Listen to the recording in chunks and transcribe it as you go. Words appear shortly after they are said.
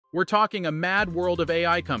We're talking a mad world of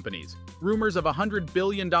AI companies, rumors of a $100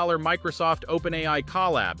 billion Microsoft OpenAI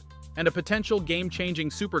collab, and a potential game-changing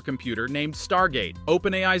supercomputer named Stargate.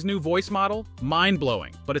 OpenAI's new voice model?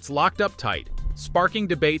 Mind-blowing, but it's locked up tight, sparking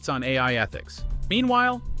debates on AI ethics.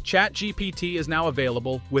 Meanwhile, ChatGPT is now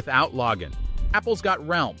available without login. Apple's got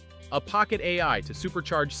Realm, a pocket AI to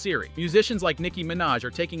supercharge Siri. Musicians like Nicki Minaj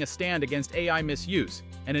are taking a stand against AI misuse,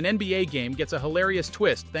 and an NBA game gets a hilarious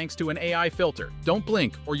twist thanks to an AI filter. Don't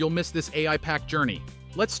blink or you'll miss this AI-packed journey.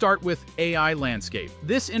 Let's start with AI landscape.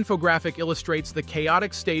 This infographic illustrates the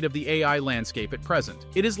chaotic state of the AI landscape at present.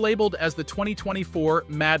 It is labeled as the 2024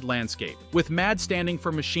 MAD landscape, with MAD standing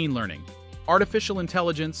for machine learning, artificial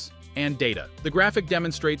intelligence, and data. The graphic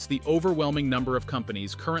demonstrates the overwhelming number of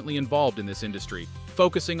companies currently involved in this industry,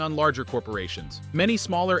 focusing on larger corporations. Many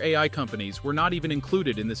smaller AI companies were not even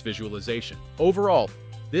included in this visualization. Overall,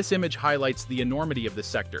 this image highlights the enormity of this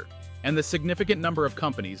sector and the significant number of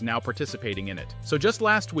companies now participating in it. So just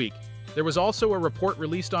last week, there was also a report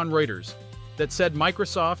released on Reuters that said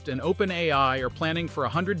Microsoft and OpenAI are planning for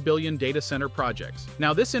 100 billion data center projects.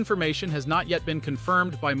 Now, this information has not yet been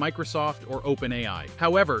confirmed by Microsoft or OpenAI.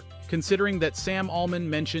 However, considering that Sam Altman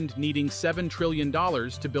mentioned needing $7 trillion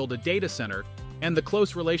to build a data center, and the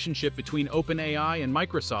close relationship between OpenAI and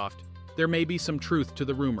Microsoft, there may be some truth to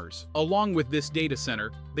the rumors. Along with this data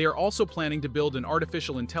center, they are also planning to build an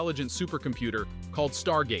artificial intelligence supercomputer called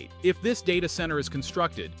Stargate. If this data center is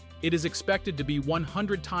constructed, it is expected to be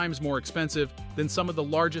 100 times more expensive than some of the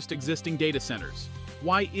largest existing data centers.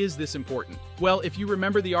 Why is this important? Well, if you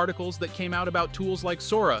remember the articles that came out about tools like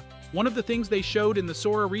Sora, one of the things they showed in the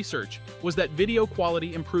Sora research was that video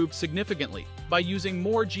quality improved significantly by using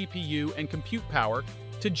more GPU and compute power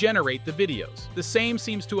to generate the videos. The same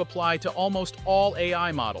seems to apply to almost all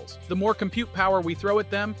AI models. The more compute power we throw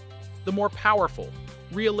at them, the more powerful,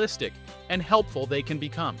 realistic, and helpful they can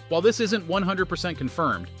become. While this isn't 100%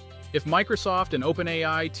 confirmed, if Microsoft and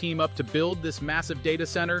OpenAI team up to build this massive data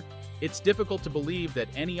center, it's difficult to believe that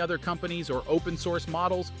any other companies or open-source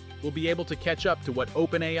models will be able to catch up to what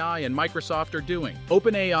OpenAI and Microsoft are doing.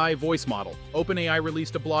 OpenAI voice model. OpenAI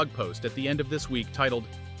released a blog post at the end of this week titled,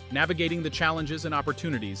 "Navigating the Challenges and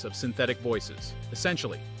Opportunities of Synthetic Voices."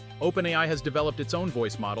 Essentially, OpenAI has developed its own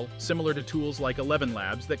voice model, similar to tools like 11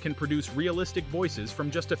 Labs, that can produce realistic voices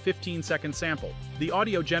from just a 15-second sample. The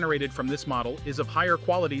audio generated from this model is of higher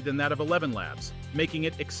quality than that of 11 Labs, making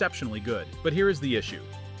it exceptionally good. But here is the issue.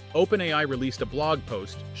 OpenAI released a blog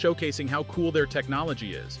post showcasing how cool their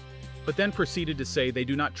technology is, but then proceeded to say they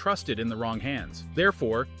do not trust it in the wrong hands.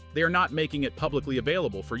 Therefore, they are not making it publicly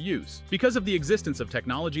available for use. Because of the existence of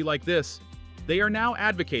technology like this, they are now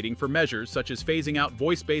advocating for measures such as phasing out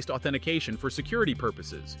voice-based authentication for security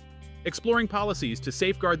purposes, exploring policies to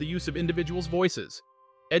safeguard the use of individuals' voices,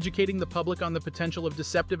 educating the public on the potential of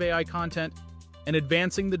deceptive AI content, and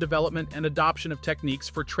advancing the development and adoption of techniques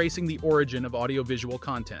for tracing the origin of audiovisual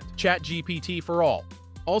content. ChatGPT for all.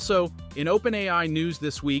 Also, in OpenAI news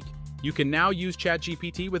this week, you can now use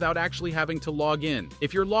ChatGPT without actually having to log in.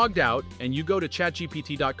 If you're logged out and you go to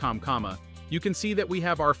chatgpt.com, you can see that we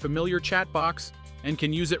have our familiar chat box and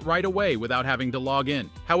can use it right away without having to log in.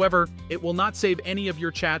 However, it will not save any of your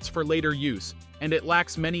chats for later use, and it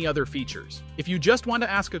lacks many other features. If you just want to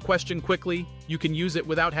ask a question quickly, you can use it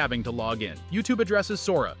without having to log in. YouTube addresses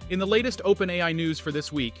Sora. In the latest OpenAI news for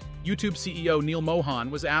this week, YouTube CEO Neil Mohan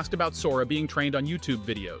was asked about Sora being trained on YouTube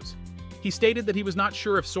videos. He stated that he was not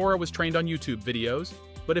sure if Sora was trained on YouTube videos,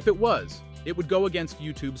 but if it was, it would go against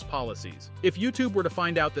YouTube's policies. If YouTube were to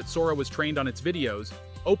find out that Sora was trained on its videos,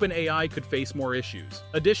 OpenAI could face more issues.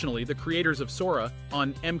 Additionally, the creators of Sora,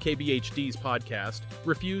 on MKBHD's podcast,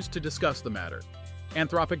 refused to discuss the matter.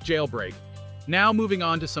 Anthropic jailbreak. Now moving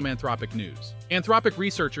on to some Anthropic news. Anthropic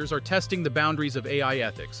researchers are testing the boundaries of AI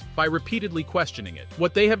ethics by repeatedly questioning it.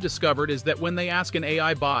 What they have discovered is that when they ask an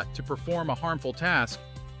AI bot to perform a harmful task,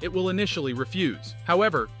 it will initially refuse.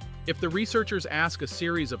 However, if the researchers ask a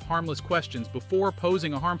series of harmless questions before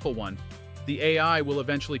posing a harmful one, the AI will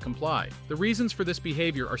eventually comply. The reasons for this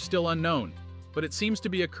behavior are still unknown, but it seems to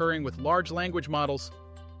be occurring with large language models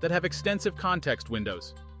that have extensive context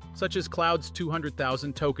windows, such as Cloud's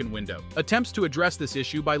 200,000 token window. Attempts to address this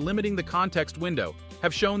issue by limiting the context window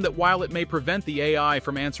have shown that while it may prevent the AI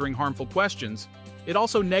from answering harmful questions, it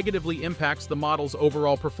also negatively impacts the model's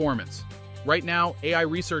overall performance. Right now, AI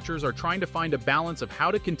researchers are trying to find a balance of how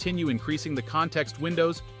to continue increasing the context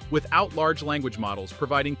windows without large language models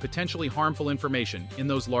providing potentially harmful information in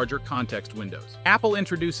those larger context windows. Apple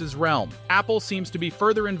introduces Realm. Apple seems to be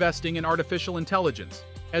further investing in artificial intelligence,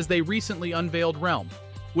 as they recently unveiled Realm,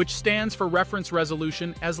 which stands for reference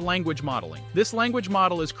resolution as language modeling. This language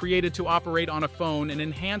model is created to operate on a phone and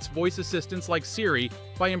enhance voice assistants like Siri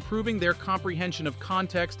by improving their comprehension of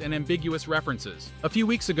context and ambiguous references. A few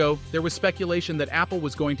weeks ago, there was speculation that Apple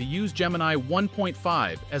was going to use Gemini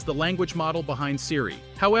 1.5 as the language model behind Siri.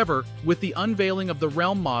 However, with the unveiling of the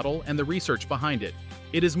Realm model and the research behind it,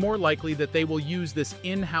 it is more likely that they will use this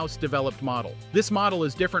in-house developed model. This model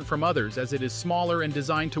is different from others as it is smaller and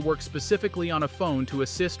designed to work specifically on a phone to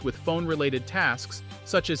assist with phone-related tasks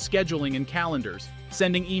such as scheduling and calendars,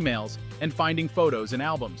 sending emails, and finding photos and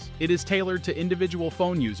albums. It is tailored to individual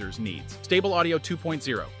phone users' needs. Stable Audio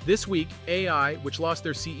 2.0. This week, AI, which lost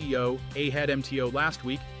their CEO, Ahead MTO last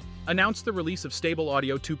week, announced the release of Stable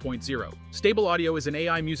Audio 2.0. Stable Audio is an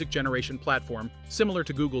AI music generation platform similar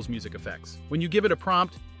to Google's music effects. When you give it a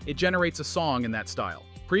prompt, it generates a song in that style.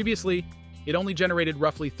 Previously, it only generated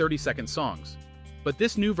roughly 30-second songs. But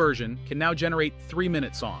this new version can now generate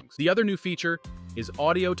 3-minute songs. The other new feature is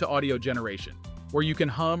audio-to-audio generation, where you can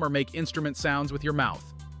hum or make instrument sounds with your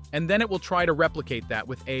mouth. And then it will try to replicate that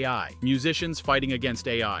with AI. Musicians fighting against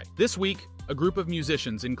AI. This week, a group of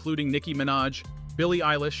musicians, including Nicki Minaj, Billie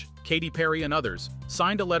Eilish, Katy Perry, and others,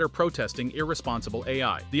 signed a letter protesting irresponsible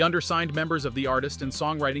AI. The undersigned members of the artist and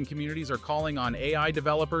songwriting communities are calling on AI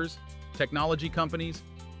developers, technology companies,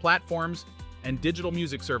 platforms, and digital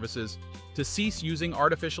music services to cease using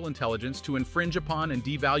artificial intelligence to infringe upon and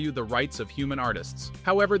devalue the rights of human artists.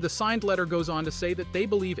 However, the signed letter goes on to say that they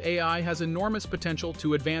believe AI has enormous potential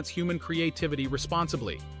to advance human creativity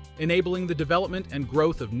responsibly, enabling the development and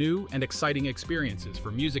growth of new and exciting experiences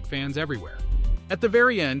for music fans everywhere. At the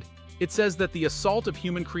very end, it says that the assault of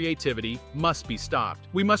human creativity must be stopped.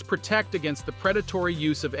 We must protect against the predatory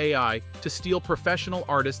use of AI to steal professional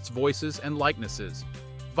artists' voices and likenesses,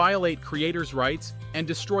 violate creators' rights, and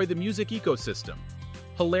destroy the music ecosystem.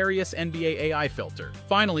 Hilarious NBA AI filter.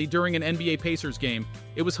 Finally, during an NBA Pacers game,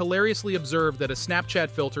 it was hilariously observed that a Snapchat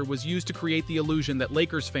filter was used to create the illusion that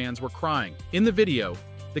Lakers fans were crying. In the video,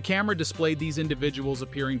 the camera displayed these individuals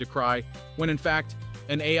appearing to cry, when in fact,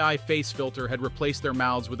 an AI face filter had replaced their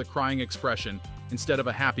mouths with a crying expression instead of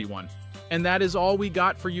a happy one. And that is all we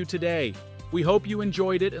got for you today. We hope you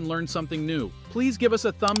enjoyed it and learned something new. Please give us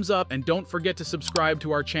a thumbs up and don't forget to subscribe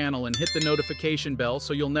to our channel and hit the notification bell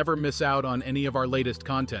so you'll never miss out on any of our latest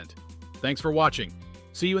content. Thanks for watching.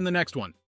 See you in the next one.